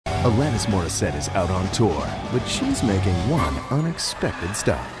Alanis Morissette is out on tour, but she's making one unexpected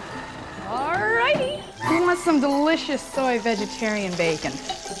stop. Alrighty. Who wants some delicious soy vegetarian bacon?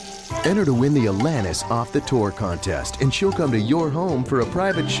 Enter to win the Alanis Off the Tour contest, and she'll come to your home for a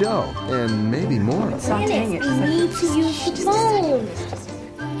private show, and maybe more. Sauteing it. We need to use the phone.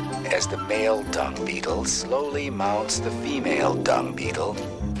 As the male dung beetle slowly mounts the female dung beetle.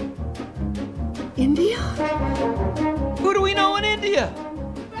 India? Who do we know in India?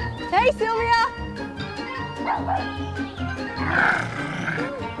 Hey, Sylvia!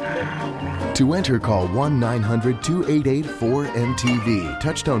 To enter, call 1-900-288-4MTV.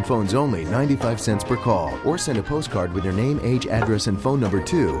 Touchtone phones only, 95 cents per call. Or send a postcard with your name, age, address, and phone number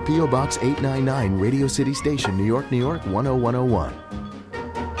to P.O. Box 899, Radio City Station, New York, New York, 10101.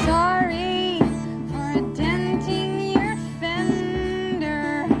 Sorry for denting your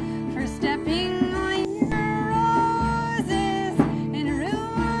fender, for stepping on your roses and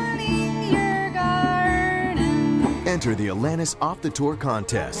ruining your garden. Enter the Alanis Off the Tour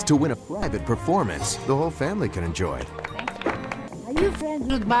contest to win a private performance the whole family can enjoy. Are you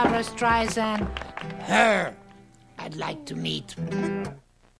friends with Barbara Streisand? Her, I'd like to meet.